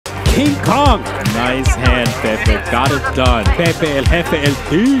King Kong. Nice hand, Pepe. Got it done. Pepe, el jefe, el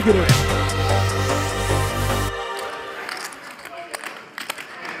tigre.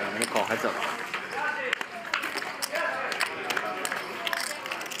 I'm gonna call heads up.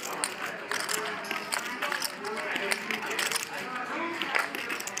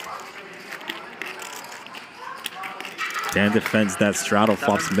 Dan defends that straddle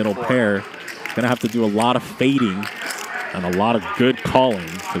flops middle pair. Gonna have to do a lot of fading and a lot of good calling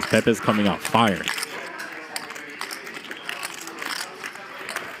because Pepe's coming out fire.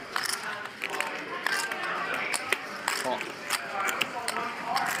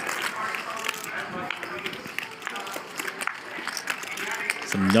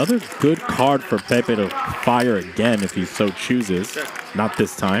 It's another good card for Pepe to fire again if he so chooses. Not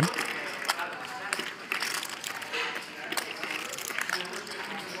this time.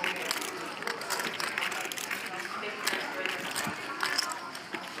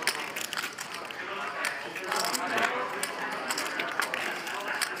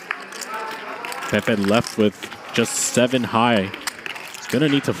 Pepe left with just 7 high. He's gonna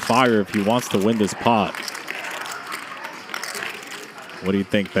need to fire if he wants to win this pot. What do you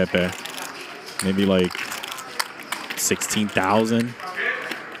think, Pepe? Maybe like 16,000?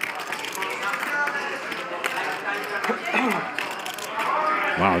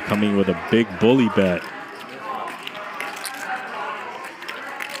 Wow, coming with a big bully bet.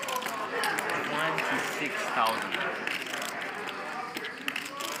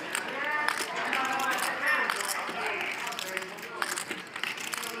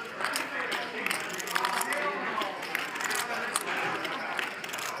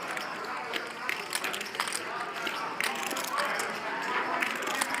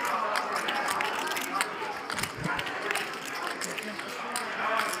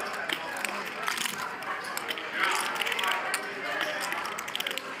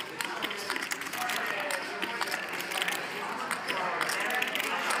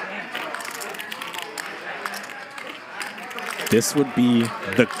 This would be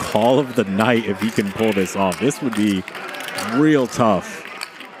the call of the night if he can pull this off. This would be real tough.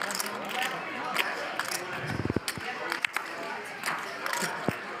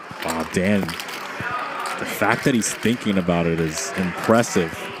 Wow, Dan. The fact that he's thinking about it is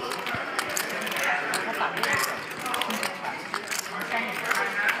impressive.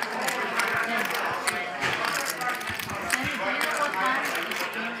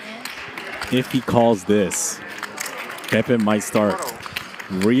 If he calls this, Pepe might start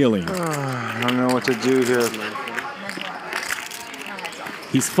reeling. I don't know what to do here.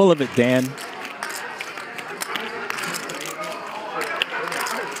 He's full of it, Dan.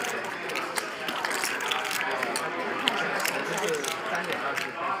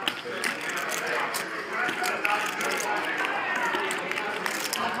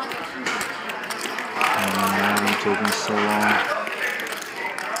 I'm taking so long.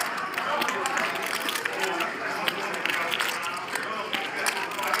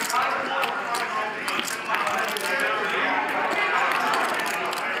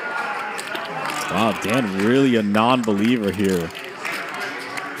 Wow, Dan really a non-believer here.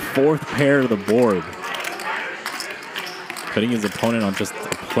 4th pair of the board. Putting his opponent on just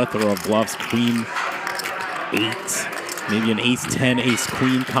a plethora of bluffs. Queen 8, maybe an ace 10, ace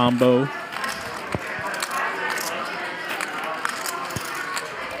queen combo.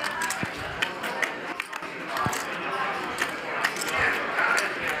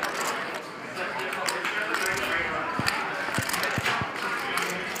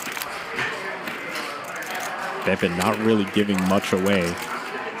 Pepe not really giving much away.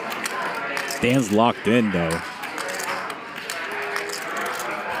 Dan's locked in though.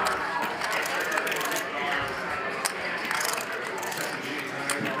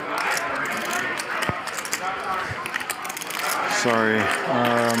 Sorry.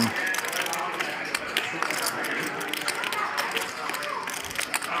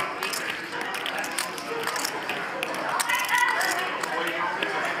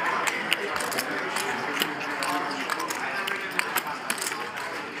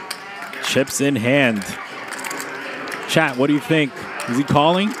 Chips in hand. Chat, what do you think? Is he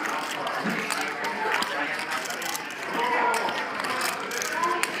calling?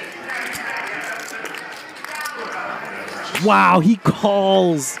 Wow, he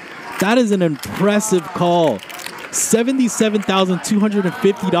calls. That is an impressive call.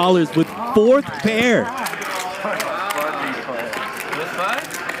 $77,250 with 4th pair.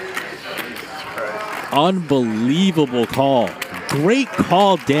 Unbelievable call. Great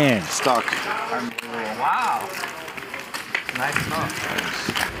call, Dan. Stuck. Wow. Nice call.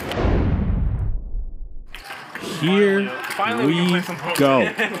 Here we go.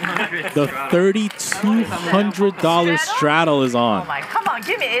 The $3,200 straddle is Oh on. my, come on,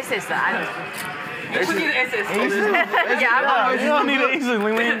 give me aces. You need aces. Yeah, You don't need aces,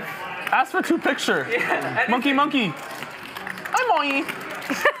 Ling Ling. Ask for 2 picture. Monkey, monkey. I'm monkey.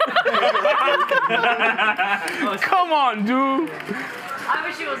 Come on, dude. I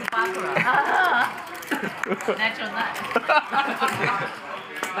wish it was baccarat. Natural nut.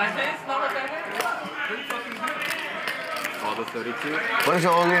 All the 32. What is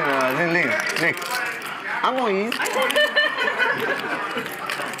all in, Ling Ling? Nick. I'm going.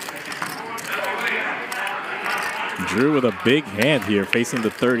 Drew with a big hand here facing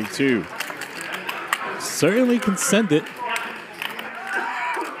the 32. Certainly can send it.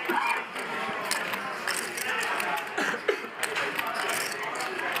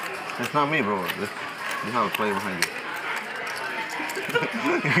 That's not me, bro. You have a player behind you.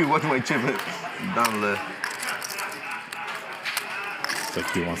 You watch my chip down left. Looks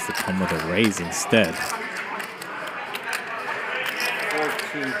like he wants to come with a raise instead.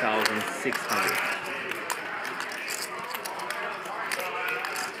 14,600.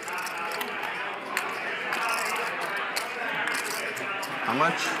 How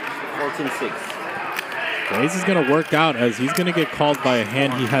much? 14,600. Raise is going to work out as he's going to get called by a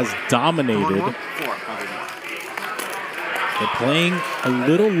hand he has dominated. 400. They're playing a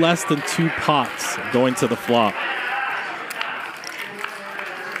little less than 2 pots going to the flop.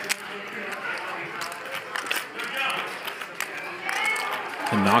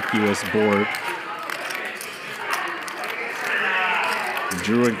 Innocuous board.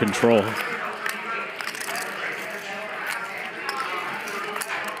 Drew in control.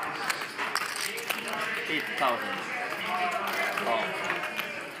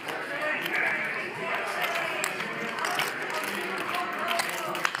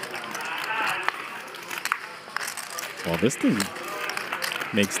 Well, this thing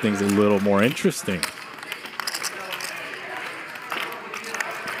makes things a little more interesting.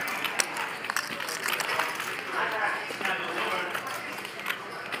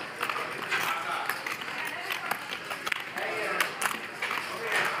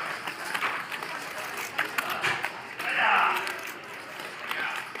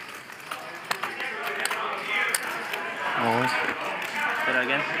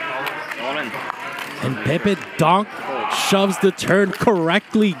 And Pepe donk shoves the turn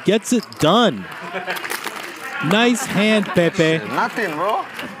correctly, gets it done. Nice hand, Pepe. Nothing, bro.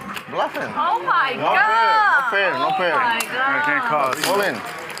 Bluffing. Oh my No god. fair, no fair. Oh my god. All in.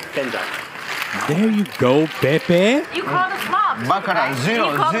 10 jack. There you go, Pepe. You called the flop. Baccarat, zero,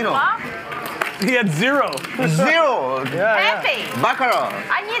 You called the zero. flop? He had 0. Zero. Pepe. Baccarat.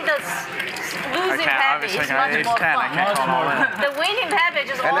 I need the losing Pepe. It's much more fun. The winning Pepe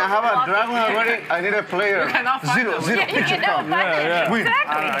just And I all have a flop. dragon already. I need a player. Zero, zero. Yeah, you Picture can never count. find it. Win.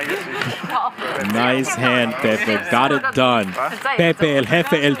 Exactly. Nice hand, Pepe. Got it done. Pepe, el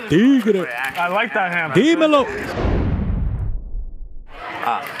jefe, el tigre. I like that hand. Dímelo.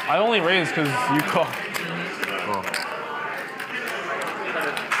 I only raised because you called.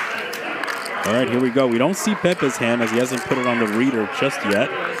 All right, here we go. We don't see Pepe's hand as he hasn't put it on the reader just yet.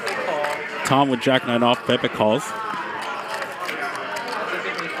 Tom with Jack 9 off. Pepe calls.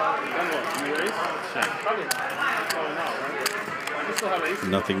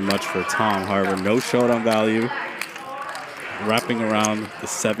 Nothing much for Tom. However, no showdown value. Wrapping around the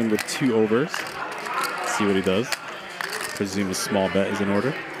 7 with 2 overs. See what he does. Presume a small bet is in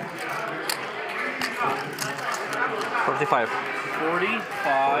order. 45.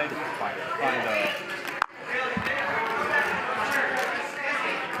 45.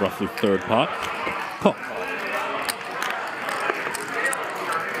 Roughly 3rd pot. Call.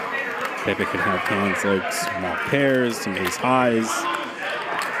 Pepe can have hands like small pairs, some ace highs,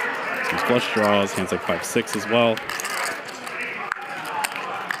 some flush draws, hands like 5-6 as well.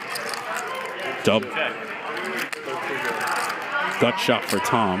 Dub. Gut shot for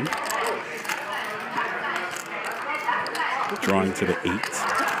Tom. Drawing to the 8.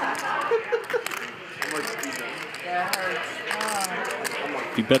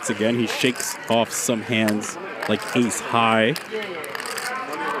 If he bets again, he shakes off some hands like ace high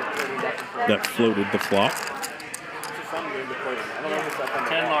that floated the flop.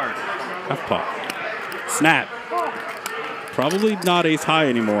 10 large. Half pot. Snap. Probably not ace high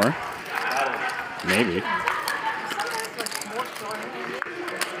anymore. Maybe.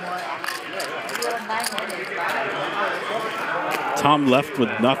 Tom left with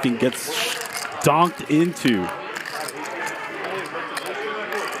nothing, gets donked into.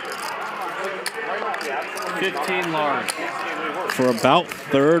 15 large. For about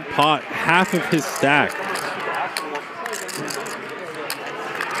 3rd pot, half of his stack.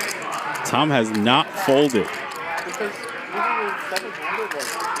 Tom has not folded.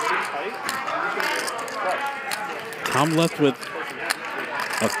 Tom left with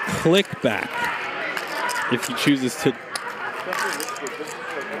a click back if he chooses to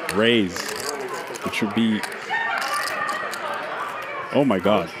raise, which would be, oh my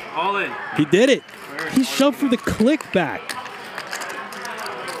God. All in. He did it. He shoved for the click back.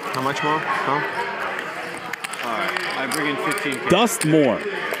 How much more? Huh? All right. I bring in 15. Dust more.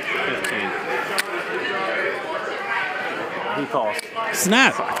 15. He calls.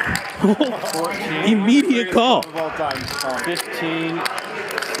 Snap. Immediate call. 15.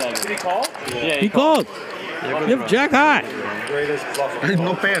 7. He called? Yeah, He called. You have jack high. There's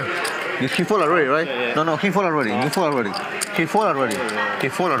no pair. He fall already, right? Yeah. No, he fall already. You fall already. He fall already. He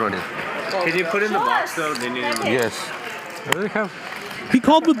fall already. Can you put in the box though? They need him. Yes. He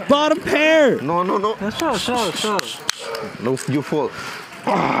called with bottom pair. No. Sure. No, you fall.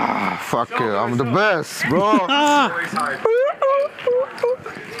 Ah, fuck you. I'm the best, bro.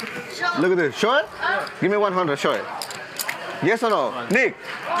 Look at this. Show it? Give me 100. Show it. Yes or no? Nick.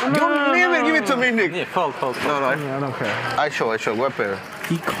 Give it to me, Nick. Yeah, fold. No. I don't care. I show. What pair?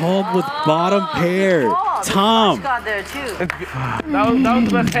 He called with bottom pair. Tom. Got there too. That was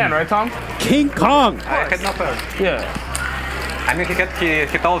the best hand, right, Tom? King Kong. I had no pair. Yeah. I mean, he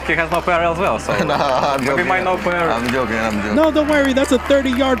told he has no pair as well, so maybe my no pair. I'm joking. No, don't worry. That's a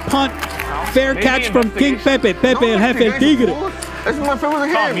 30-yard punt. Fair catch from King Pepe. Pepe El Jefe El Tigre. That's my favorite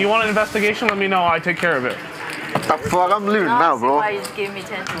game. Tom, you want an investigation? Let me know. I take care of it. What the fuck? I'm leaving now, bro. Why you just gave me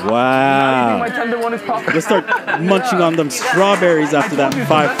 10 to 1. My Wow. tender one is possible. Let's start munching on them strawberries after that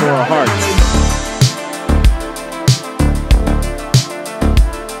 5-4 hearts.